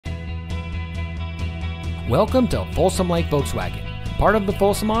Welcome to Folsom Lake Volkswagen, part of the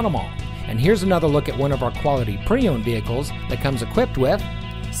Folsom Auto Mall. And here's another look at one of our quality pre-owned vehicles that comes equipped with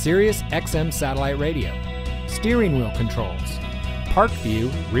Sirius XM satellite radio, steering wheel controls, park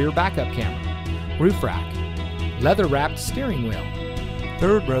view rear backup camera, roof rack, leather-wrapped steering wheel,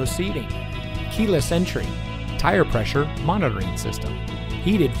 third row seating, keyless entry, tire pressure monitoring system,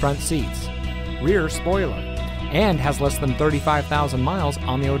 heated front seats, rear spoiler, and has less than 35,000 miles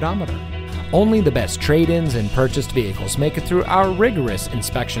on the odometer. Only the best trade-ins and purchased vehicles make it through our rigorous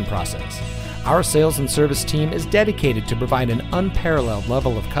inspection process. Our sales and service team is dedicated to provide an unparalleled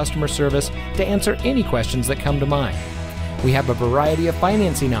level of customer service to answer any questions that come to mind. We have a variety of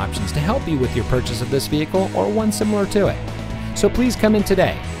financing options to help you with your purchase of this vehicle or one similar to it. So please come in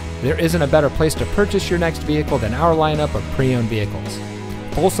today. There isn't a better place to purchase your next vehicle than our lineup of pre-owned vehicles.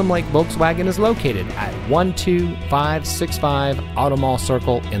 Folsom Lake Volkswagen is located at 12565 Auto Mall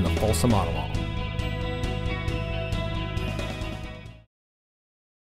Circle in the Folsom Auto Mall.